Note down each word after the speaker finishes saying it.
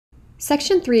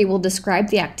Section 3 will describe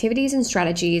the activities and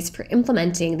strategies for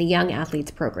implementing the Young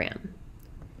Athletes program.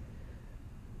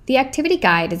 The activity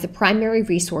guide is the primary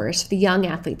resource for the Young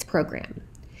Athletes program.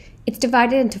 It's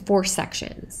divided into 4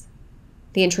 sections: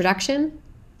 the introduction,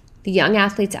 the Young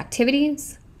Athletes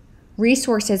activities,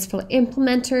 resources for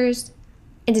implementers,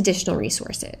 and additional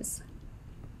resources.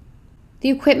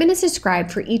 The equipment is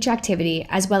described for each activity,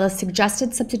 as well as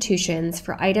suggested substitutions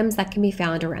for items that can be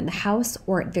found around the house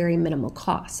or at very minimal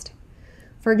cost.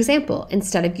 For example,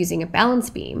 instead of using a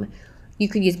balance beam, you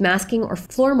could use masking or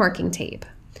floor marking tape,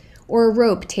 or a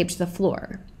rope taped to the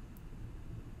floor.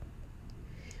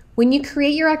 When you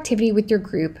create your activity with your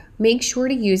group, make sure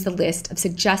to use the list of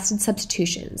suggested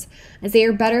substitutions, as they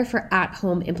are better for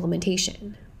at-home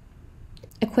implementation.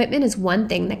 Equipment is one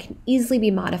thing that can easily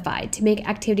be modified to make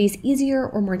activities easier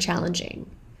or more challenging.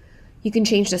 You can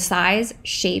change the size,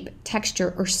 shape,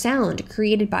 texture, or sound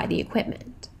created by the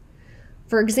equipment.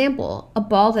 For example, a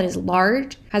ball that is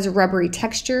large, has a rubbery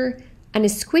texture, and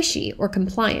is squishy or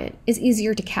compliant is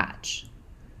easier to catch.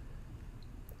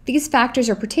 These factors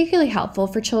are particularly helpful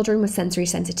for children with sensory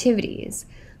sensitivities,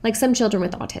 like some children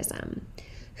with autism,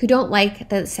 who don't like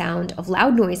the sound of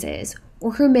loud noises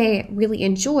or who may really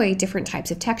enjoy different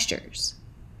types of textures.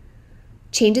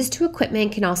 Changes to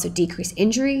equipment can also decrease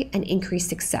injury and increase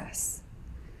success.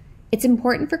 It's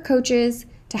important for coaches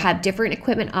to have different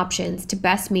equipment options to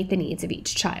best meet the needs of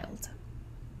each child.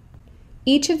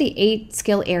 Each of the 8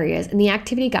 skill areas in the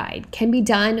activity guide can be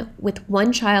done with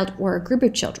one child or a group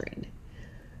of children.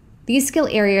 These skill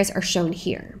areas are shown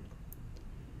here.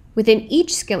 Within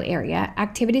each skill area,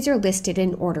 activities are listed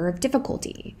in order of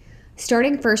difficulty,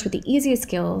 starting first with the easiest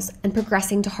skills and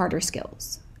progressing to harder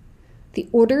skills. The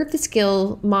order of the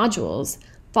skill modules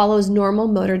follows normal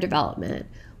motor development,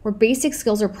 where basic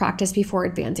skills are practiced before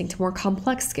advancing to more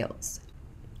complex skills.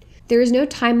 There is no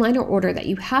timeline or order that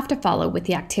you have to follow with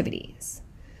the activities.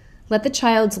 Let the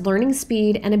child's learning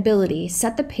speed and ability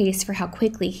set the pace for how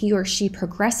quickly he or she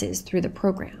progresses through the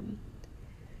program.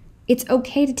 It's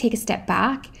okay to take a step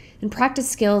back and practice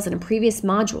skills in a previous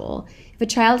module if a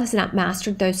child has not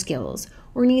mastered those skills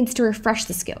or needs to refresh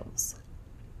the skills.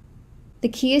 The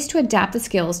key is to adapt the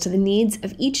skills to the needs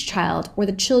of each child or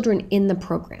the children in the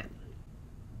program.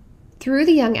 Through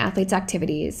the Young Athletes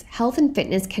activities, health and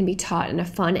fitness can be taught in a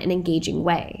fun and engaging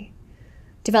way.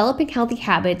 Developing healthy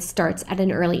habits starts at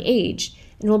an early age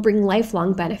and will bring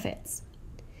lifelong benefits.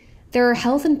 There are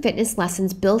health and fitness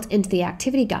lessons built into the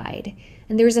activity guide,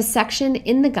 and there is a section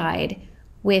in the guide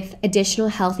with additional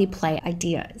healthy play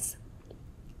ideas.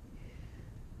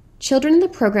 Children in the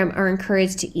program are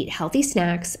encouraged to eat healthy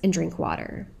snacks and drink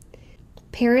water.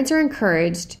 Parents are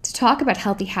encouraged to talk about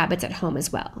healthy habits at home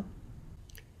as well.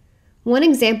 One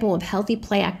example of healthy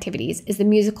play activities is the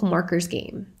musical markers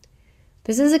game.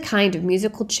 This is a kind of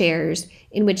musical chairs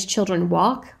in which children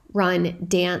walk, run,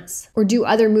 dance, or do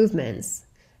other movements,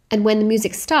 and when the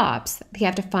music stops, they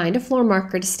have to find a floor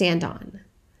marker to stand on.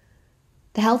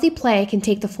 The healthy play can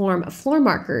take the form of floor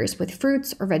markers with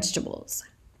fruits or vegetables.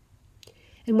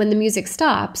 And when the music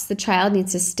stops, the child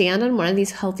needs to stand on one of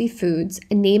these healthy foods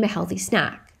and name a healthy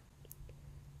snack.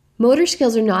 Motor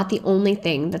skills are not the only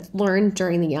thing that's learned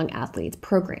during the Young Athletes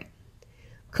program.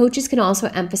 Coaches can also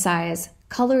emphasize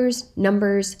colors,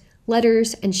 numbers,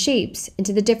 letters, and shapes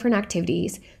into the different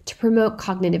activities to promote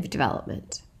cognitive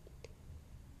development.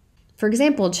 For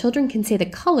example, children can say the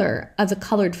color of the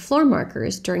colored floor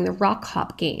markers during the rock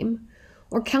hop game,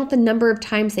 or count the number of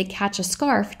times they catch a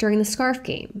scarf during the scarf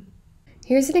game.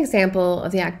 Here's an example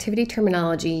of the activity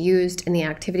terminology used in the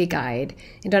activity guide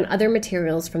and on other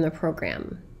materials from the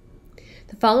program.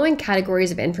 The following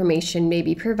categories of information may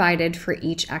be provided for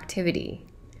each activity.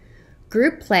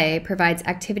 Group play provides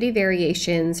activity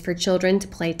variations for children to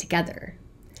play together.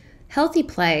 Healthy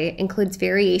play includes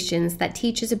variations that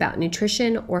teaches about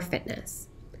nutrition or fitness.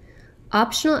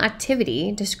 Optional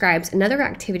activity describes another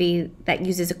activity that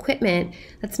uses equipment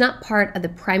that's not part of the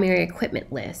primary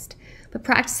equipment list, but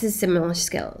practices similar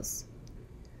skills.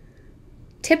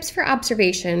 Tips for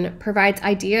Observation provides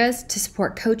ideas to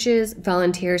support coaches,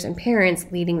 volunteers, and parents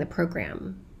leading the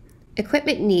program.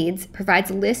 Equipment Needs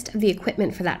provides a list of the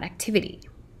equipment for that activity.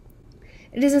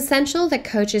 It is essential that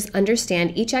coaches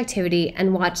understand each activity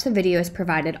and watch the videos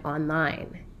provided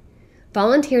online.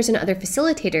 Volunteers and other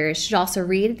facilitators should also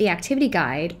read the activity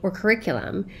guide or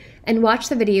curriculum and watch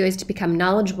the videos to become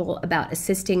knowledgeable about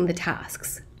assisting the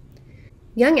tasks.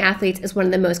 Young Athletes is one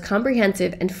of the most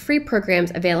comprehensive and free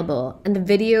programs available, and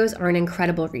the videos are an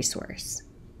incredible resource.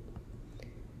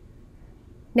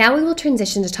 Now we will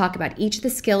transition to talk about each of the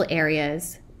skill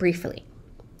areas briefly.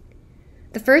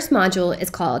 The first module is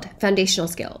called Foundational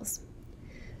Skills.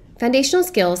 Foundational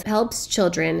skills helps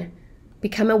children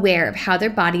become aware of how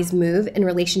their bodies move in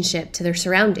relationship to their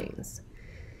surroundings.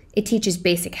 It teaches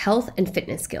basic health and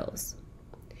fitness skills.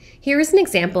 Here is an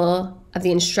example of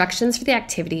the instructions for the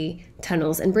activity,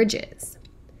 Tunnels and Bridges.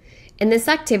 In this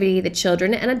activity, the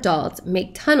children and adults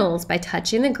make tunnels by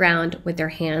touching the ground with their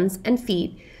hands and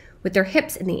feet with their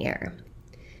hips in the air.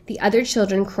 The other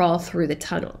children crawl through the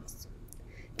tunnels.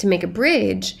 To make a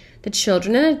bridge, the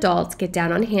children and adults get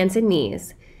down on hands and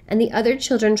knees, and the other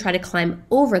children try to climb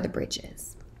over the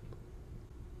bridges.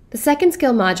 The second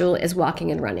skill module is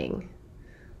walking and running.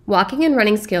 Walking and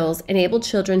running skills enable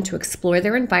children to explore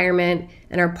their environment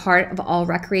and are part of all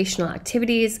recreational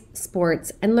activities,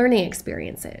 sports, and learning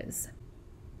experiences.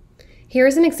 Here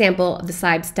is an example of the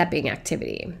side-stepping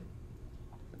activity.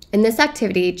 In this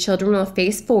activity, children will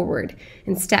face forward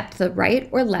and step to the right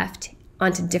or left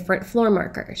onto different floor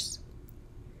markers.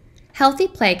 Healthy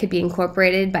play could be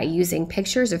incorporated by using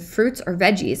pictures of fruits or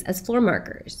veggies as floor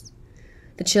markers.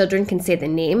 The children can say the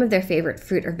name of their favorite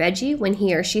fruit or veggie when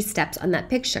he or she steps on that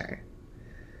picture.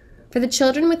 For the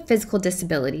children with physical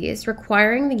disabilities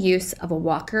requiring the use of a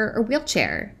walker or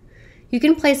wheelchair, you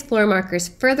can place floor markers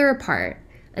further apart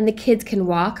and the kids can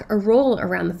walk or roll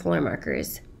around the floor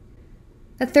markers.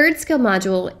 The third skill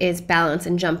module is balance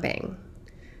and jumping.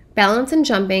 Balance and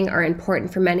jumping are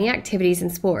important for many activities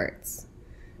and sports.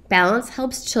 Balance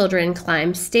helps children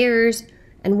climb stairs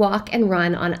and walk and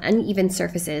run on uneven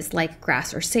surfaces like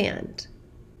grass or sand.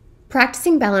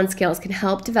 Practicing balance skills can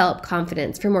help develop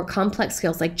confidence for more complex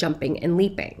skills like jumping and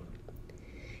leaping.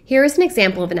 Here is an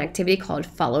example of an activity called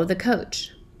Follow the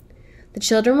Coach. The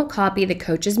children will copy the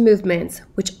coach's movements,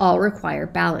 which all require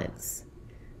balance.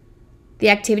 The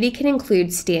activity can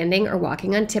include standing or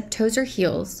walking on tiptoes or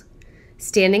heels,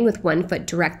 standing with one foot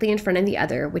directly in front of the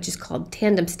other, which is called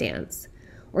tandem stance,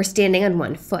 or standing on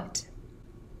one foot.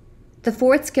 The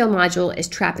fourth skill module is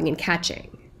trapping and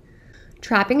catching.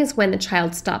 Trapping is when the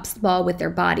child stops the ball with their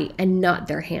body and not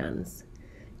their hands.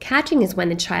 Catching is when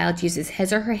the child uses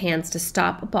his or her hands to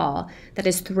stop a ball that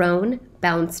is thrown,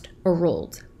 bounced, or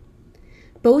rolled.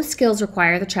 Both skills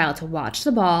require the child to watch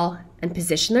the ball and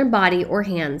position their body or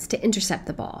hands to intercept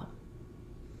the ball.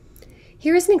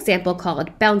 Here is an example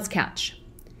called Bounce Catch.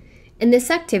 In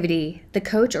this activity, the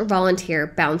coach or volunteer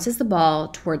bounces the ball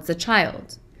towards the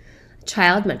child. The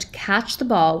child must catch the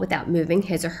ball without moving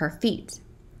his or her feet.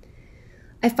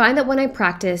 I find that when I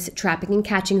practice trapping and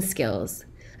catching skills,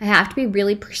 I have to be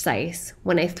really precise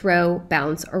when I throw,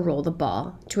 bounce, or roll the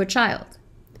ball to a child.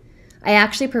 I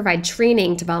actually provide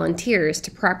training to volunteers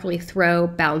to properly throw,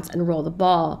 bounce, and roll the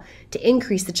ball to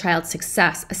increase the child's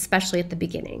success, especially at the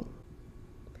beginning.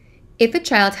 If a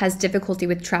child has difficulty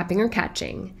with trapping or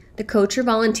catching, the coach or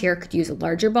volunteer could use a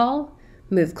larger ball,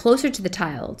 move closer to the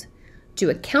child, do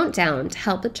a countdown to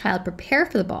help the child prepare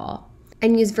for the ball,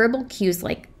 and use verbal cues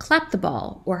like clap the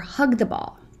ball or hug the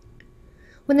ball.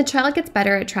 When the child gets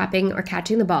better at trapping or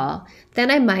catching the ball, then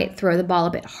I might throw the ball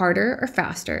a bit harder or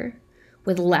faster,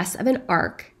 with less of an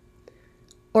arc,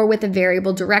 or with a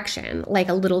variable direction, like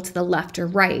a little to the left or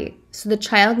right, so the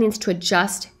child needs to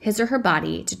adjust his or her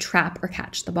body to trap or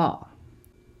catch the ball.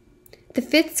 The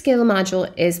fifth skill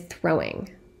module is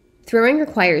throwing. Throwing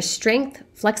requires strength,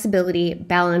 flexibility,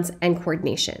 balance, and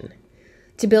coordination.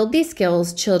 To build these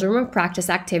skills, children will practice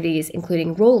activities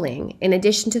including rolling, in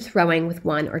addition to throwing with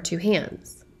one or two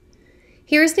hands.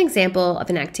 Here is an example of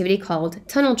an activity called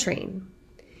Tunnel Train.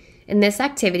 In this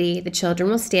activity, the children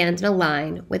will stand in a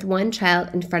line with one child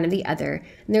in front of the other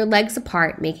and their legs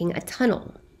apart, making a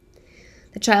tunnel.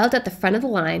 The child at the front of the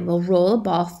line will roll a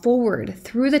ball forward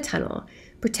through the tunnel,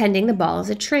 pretending the ball is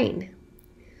a train.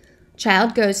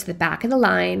 Child goes to the back of the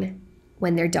line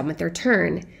when they're done with their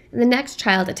turn, and the next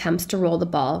child attempts to roll the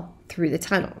ball through the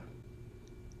tunnel.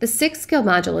 The sixth skill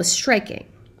module is striking.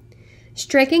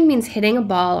 Striking means hitting a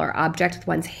ball or object with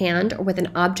one's hand or with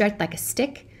an object like a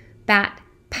stick, bat,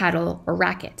 paddle, or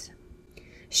racket.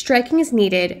 Striking is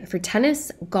needed for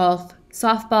tennis, golf,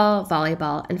 softball,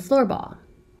 volleyball, and floorball.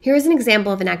 Here is an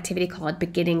example of an activity called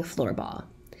beginning floorball.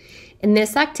 In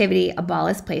this activity, a ball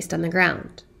is placed on the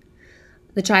ground.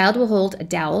 The child will hold a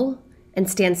dowel and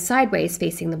stand sideways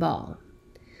facing the ball.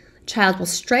 The child will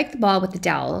strike the ball with the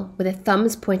dowel with the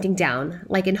thumbs pointing down,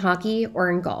 like in hockey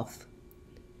or in golf.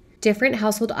 Different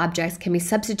household objects can be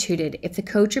substituted if the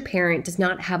coach or parent does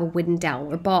not have a wooden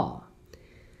dowel or ball.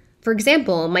 For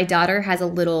example, my daughter has a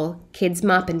little kids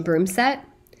mop and broom set.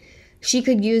 She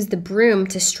could use the broom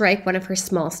to strike one of her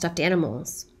small stuffed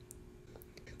animals.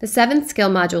 The seventh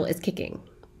skill module is kicking.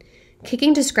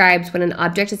 Kicking describes when an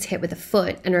object is hit with a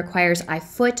foot and requires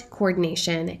eye-foot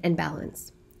coordination and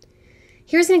balance.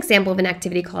 Here's an example of an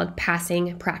activity called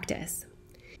passing practice.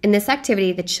 In this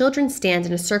activity, the children stand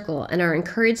in a circle and are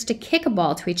encouraged to kick a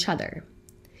ball to each other.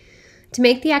 To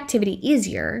make the activity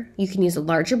easier, you can use a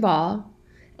larger ball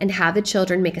and have the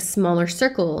children make a smaller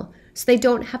circle so they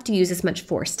don't have to use as much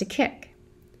force to kick.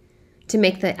 To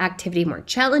make the activity more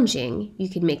challenging, you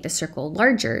can make the circle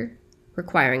larger,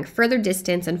 requiring further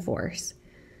distance and force,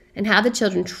 and have the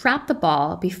children trap the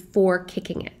ball before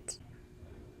kicking it.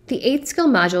 The 8th skill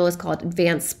module is called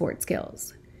Advanced Sport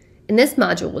Skills. In this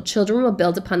module, children will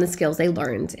build upon the skills they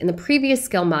learned in the previous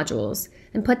skill modules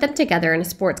and put them together in a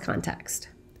sports context.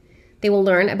 They will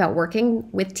learn about working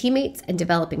with teammates and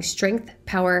developing strength,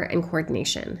 power, and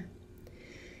coordination.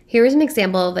 Here is an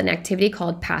example of an activity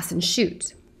called Pass and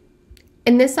Shoot.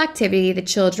 In this activity, the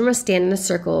children will stand in a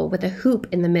circle with a hoop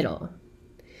in the middle.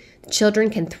 The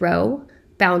children can throw,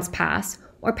 bounce pass,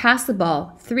 or pass the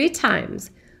ball 3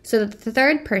 times so that the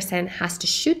third person has to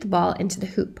shoot the ball into the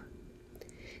hoop.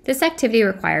 This activity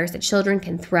requires that children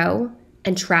can throw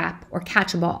and trap or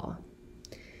catch a ball.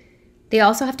 They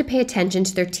also have to pay attention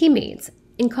to their teammates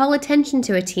and call attention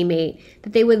to a teammate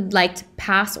that they would like to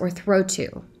pass or throw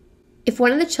to. If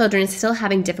one of the children is still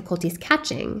having difficulties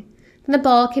catching, then the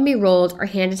ball can be rolled or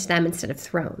handed to them instead of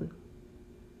thrown.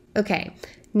 Okay,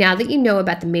 now that you know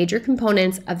about the major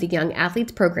components of the Young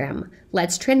Athletes program,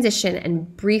 let's transition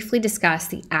and briefly discuss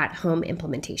the at-home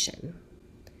implementation.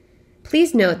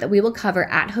 Please note that we will cover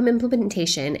at-home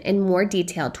implementation in more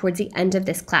detail towards the end of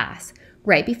this class,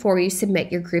 right before you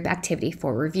submit your group activity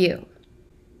for review.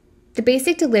 The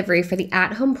basic delivery for the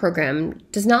at-home program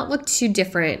does not look too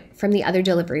different from the other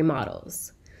delivery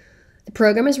models. The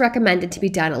program is recommended to be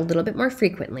done a little bit more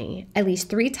frequently, at least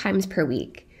 3 times per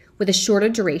week, with a shorter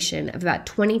duration of about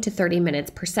 20 to 30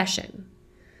 minutes per session.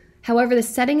 However, the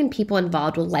setting and people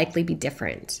involved will likely be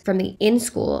different from the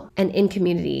in-school and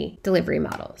in-community delivery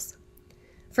models.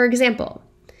 For example,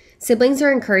 siblings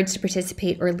are encouraged to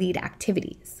participate or lead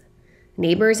activities.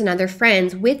 Neighbors and other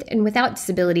friends with and without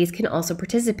disabilities can also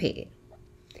participate.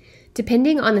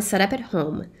 Depending on the setup at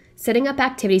home, setting up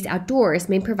activities outdoors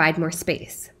may provide more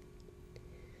space.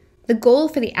 The goal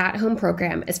for the at-home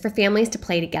program is for families to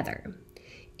play together.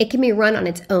 It can be run on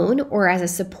its own or as a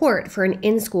support for an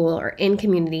in-school or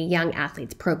in-community young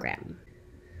athletes program.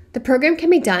 The program can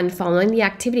be done following the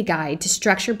activity guide to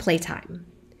structured playtime.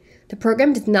 The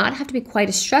program does not have to be quite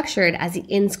as structured as the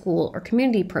in-school or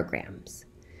community programs.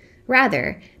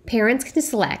 Rather, parents can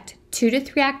select 2 to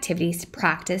 3 activities to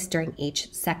practice during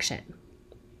each section.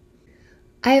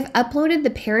 I have uploaded the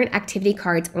parent activity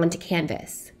cards onto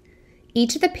Canvas.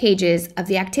 Each of the pages of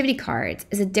the activity cards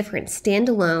is a different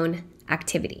standalone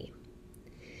activity.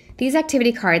 These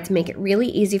activity cards make it really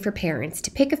easy for parents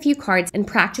to pick a few cards and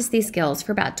practice these skills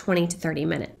for about 20 to 30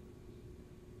 minutes.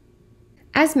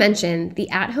 As mentioned, the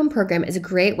at-home program is a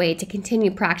great way to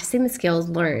continue practicing the skills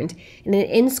learned in an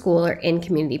in-school or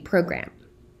in-community program.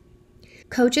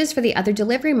 Coaches for the other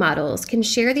delivery models can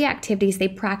share the activities they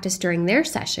practice during their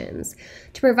sessions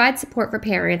to provide support for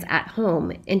parents at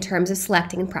home in terms of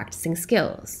selecting and practicing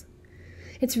skills.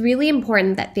 It's really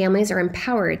important that families are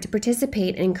empowered to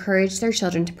participate and encourage their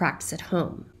children to practice at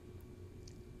home.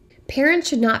 Parents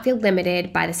should not feel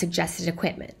limited by the suggested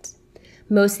equipment.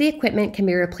 Most of the equipment can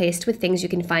be replaced with things you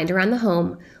can find around the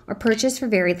home or purchase for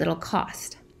very little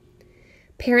cost.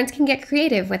 Parents can get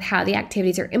creative with how the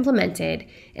activities are implemented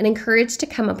and encouraged to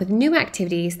come up with new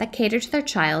activities that cater to their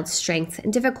child's strengths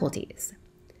and difficulties.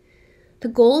 The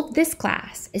goal of this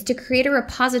class is to create a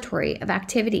repository of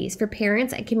activities for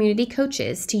parents and community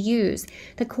coaches to use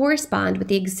that correspond with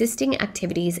the existing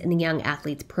activities in the Young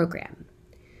Athletes program.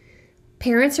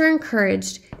 Parents are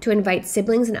encouraged to invite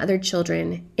siblings and other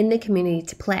children in the community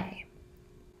to play.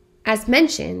 As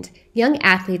mentioned, Young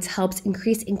Athletes helps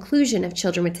increase inclusion of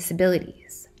children with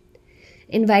disabilities.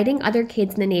 Inviting other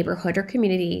kids in the neighborhood or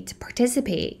community to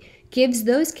participate gives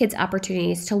those kids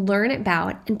opportunities to learn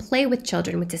about and play with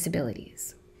children with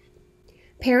disabilities.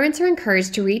 Parents are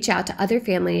encouraged to reach out to other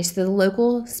families through the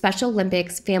local Special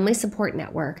Olympics Family Support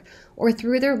Network or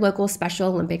through their local Special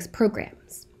Olympics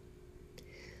programs.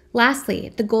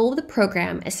 Lastly, the goal of the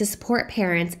program is to support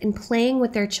parents in playing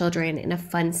with their children in a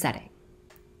fun setting.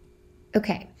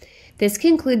 Okay, this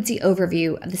concludes the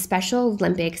overview of the Special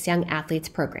Olympics Young Athletes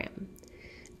program.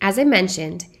 As I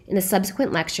mentioned, in the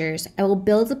subsequent lectures, I will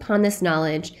build upon this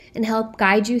knowledge and help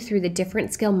guide you through the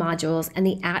different skill modules and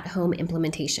the at-home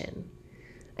implementation.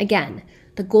 Again,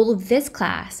 the goal of this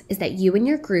class is that you and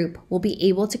your group will be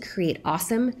able to create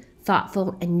awesome,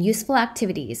 thoughtful, and useful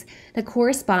activities that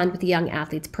correspond with the Young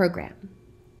Athletes program.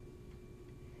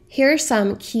 Here are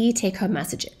some key take-home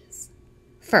messages.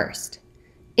 First,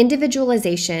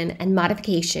 individualization and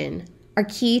modification are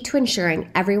key to ensuring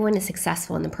everyone is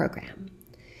successful in the program.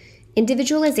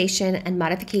 Individualization and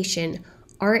modification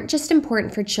aren't just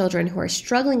important for children who are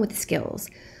struggling with skills,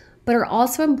 but are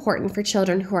also important for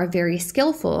children who are very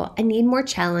skillful and need more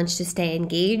challenge to stay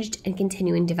engaged and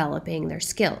continuing developing their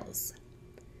skills.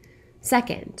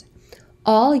 Second,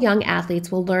 all young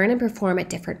athletes will learn and perform at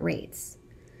different rates.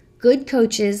 Good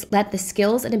coaches let the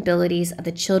skills and abilities of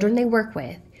the children they work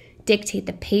with dictate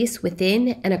the pace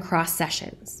within and across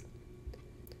sessions.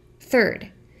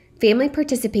 Third, family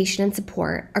participation and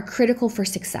support are critical for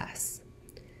success.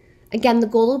 Again, the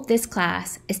goal of this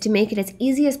class is to make it as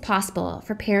easy as possible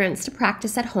for parents to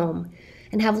practice at home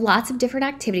and have lots of different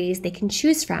activities they can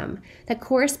choose from that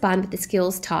correspond with the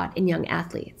skills taught in young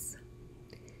athletes.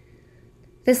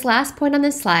 This last point on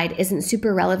this slide isn't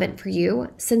super relevant for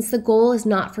you, since the goal is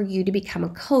not for you to become a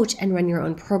coach and run your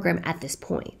own program at this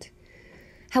point.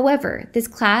 However, this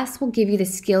class will give you the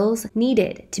skills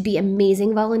needed to be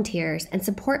amazing volunteers and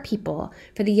support people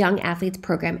for the Young Athletes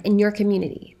program in your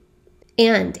community.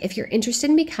 And if you're interested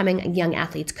in becoming a Young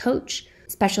Athletes coach,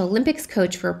 Special Olympics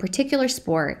coach for a particular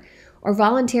sport, or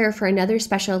volunteer for another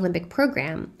Special Olympic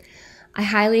program, I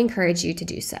highly encourage you to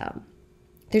do so.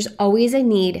 There's always a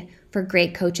need for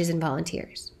great coaches and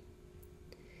volunteers.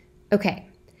 Okay,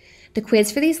 the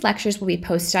quiz for these lectures will be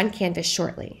posted on Canvas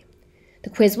shortly. The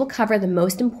quiz will cover the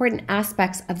most important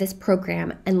aspects of this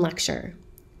program and lecture,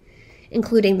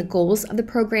 including the goals of the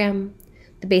program,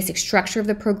 the basic structure of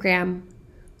the program,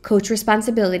 coach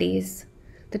responsibilities,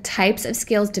 the types of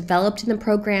skills developed in the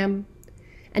program,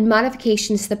 and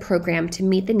modifications to the program to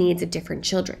meet the needs of different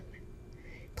children.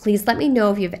 Please let me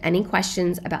know if you have any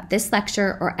questions about this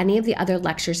lecture or any of the other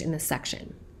lectures in this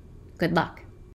section. Good luck.